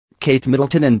Kate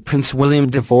Middleton and Prince William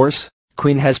divorce,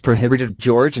 Queen has prohibited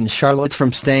George and Charlotte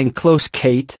from staying close.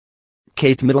 Kate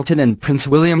Middleton and Prince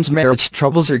William's marriage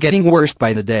troubles are getting worse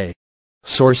by the day.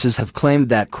 Sources have claimed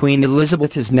that Queen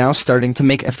Elizabeth is now starting to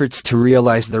make efforts to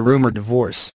realize the rumored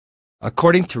divorce.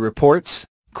 According to reports,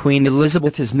 Queen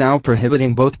Elizabeth is now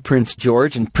prohibiting both Prince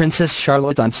George and Princess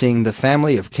Charlotte on seeing the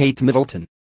family of Kate Middleton.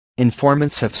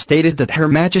 Informants have stated that Her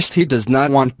Majesty does not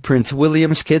want Prince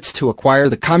William's kids to acquire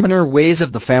the commoner ways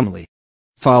of the family.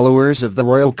 Followers of the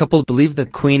royal couple believe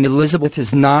that Queen Elizabeth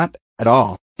is not, at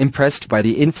all, impressed by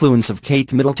the influence of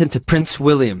Kate Middleton to Prince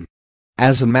William.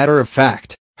 As a matter of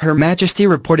fact, Her Majesty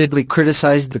reportedly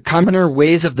criticized the commoner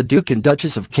ways of the Duke and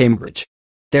Duchess of Cambridge.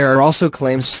 There are also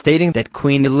claims stating that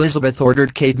Queen Elizabeth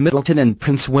ordered Kate Middleton and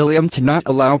Prince William to not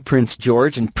allow Prince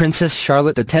George and Princess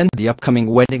Charlotte to attend the upcoming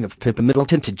wedding of Pippa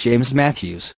Middleton to James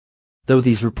Matthews. Though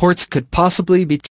these reports could possibly be